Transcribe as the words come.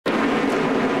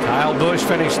Kyle Busch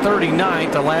finished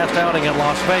 39th. The last outing at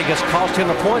Las Vegas cost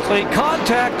him the points lead.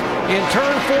 Contact in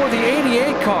turn 4. The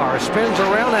 88 car spins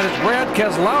around, and it's Brad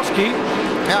Keselowski.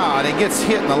 And it gets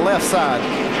hit in the left side,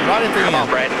 right at the end. Come on,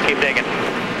 Brad, keep digging.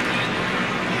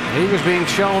 He was being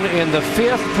shown in the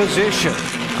 5th position.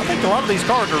 I think a lot of these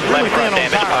cars are really thin on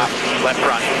tires. Left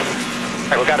front.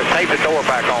 Hey, we've got to tape the door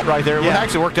back on. Right there. It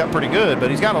actually worked out pretty good, but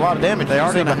he's got a lot of damage. They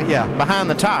are behind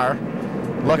the tire.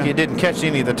 Lucky it didn't catch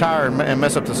any of the tire and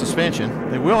mess up the suspension.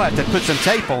 They will have to put some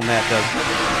tape on that, though.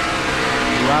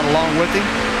 Right along with him.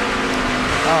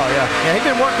 Oh, yeah. Yeah, he's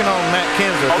been working on Matt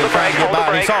Kenseth. Hold the brake, hold the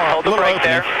brake, hold the brake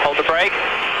there. Hold the brake.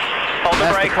 Hold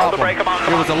the brake, hold the brake. Come on,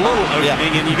 come on. It was a little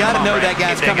opening, and you got to know Brad, that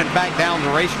guy's coming back down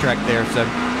the racetrack there. So.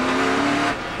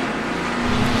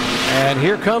 And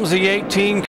here comes the 18.